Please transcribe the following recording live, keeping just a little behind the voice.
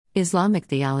Islamic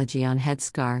theology on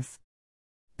headscarf.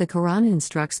 The Quran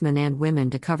instructs men and women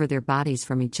to cover their bodies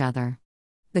from each other.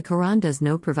 The Quran does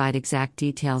not provide exact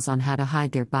details on how to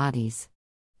hide their bodies.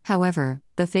 However,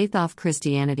 the faith of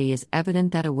Christianity is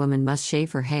evident that a woman must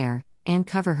shave her hair, and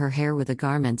cover her hair with a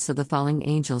garment so the falling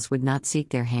angels would not seek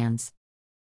their hands.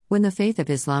 When the faith of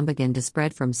Islam began to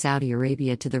spread from Saudi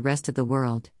Arabia to the rest of the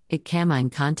world, it came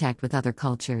in contact with other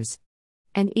cultures.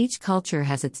 And each culture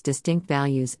has its distinct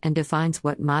values and defines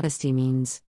what modesty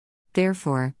means.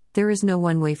 Therefore, there is no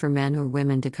one way for men or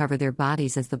women to cover their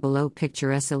bodies, as the below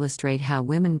pictures illustrate how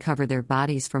women cover their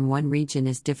bodies from one region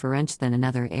is different than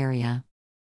another area.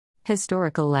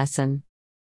 Historical lesson.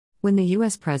 When the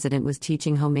U.S. president was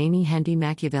teaching Khomeini Hindi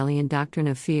Machiavellian doctrine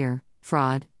of fear,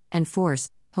 fraud, and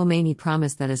force, Khomeini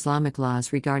promised that Islamic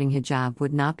laws regarding hijab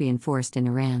would not be enforced in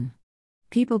Iran.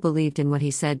 People believed in what he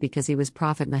said because he was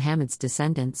Prophet Muhammad's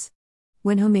descendants.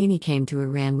 When Khomeini came to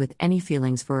Iran with any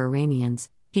feelings for Iranians,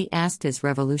 he asked his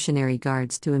revolutionary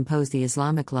guards to impose the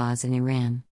Islamic laws in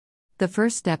Iran. The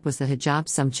first step was the hijab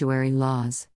sumptuary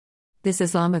laws. This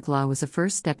Islamic law was a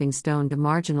first stepping stone to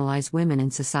marginalize women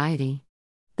in society.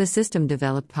 The system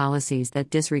developed policies that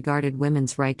disregarded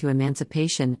women's right to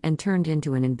emancipation and turned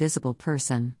into an invisible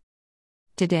person.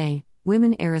 Today,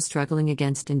 women are struggling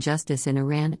against injustice in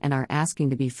Iran and are asking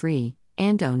to be free,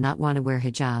 and do not want to wear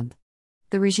hijab.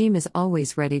 The regime is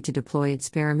always ready to deploy its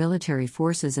paramilitary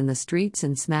forces in the streets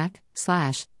and smack,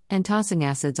 slash, and tossing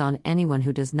acids on anyone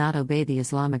who does not obey the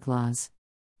Islamic laws.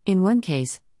 In one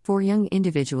case, 4 young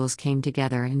individuals came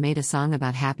together and made a song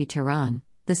about Happy Tehran.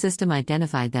 The system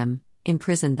identified them,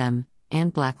 imprisoned them,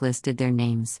 and blacklisted their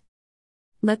names.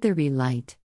 Let there be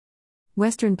light.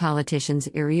 Western politicians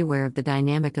are aware of the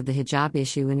dynamic of the hijab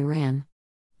issue in Iran.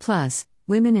 Plus,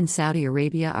 women in Saudi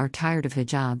Arabia are tired of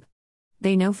hijab.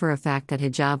 They know for a fact that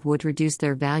hijab would reduce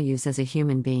their values as a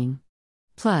human being.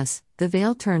 Plus, the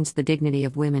veil turns the dignity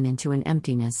of women into an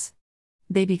emptiness.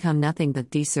 They become nothing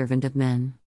but the servant of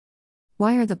men.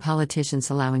 Why are the politicians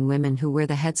allowing women who wear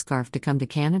the headscarf to come to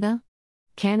Canada?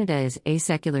 Canada is a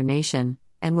secular nation,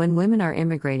 and when women are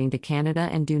immigrating to Canada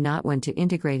and do not want to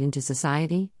integrate into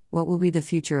society, what will be the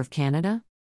future of Canada?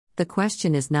 The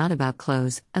question is not about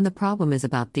clothes, and the problem is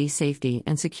about the safety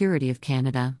and security of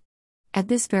Canada. At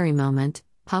this very moment,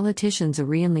 politicians are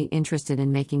really interested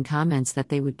in making comments that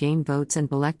they would gain votes and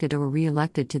be elected or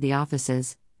re-elected to the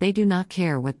offices. They do not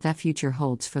care what the future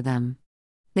holds for them.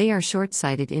 They are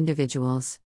short-sighted individuals.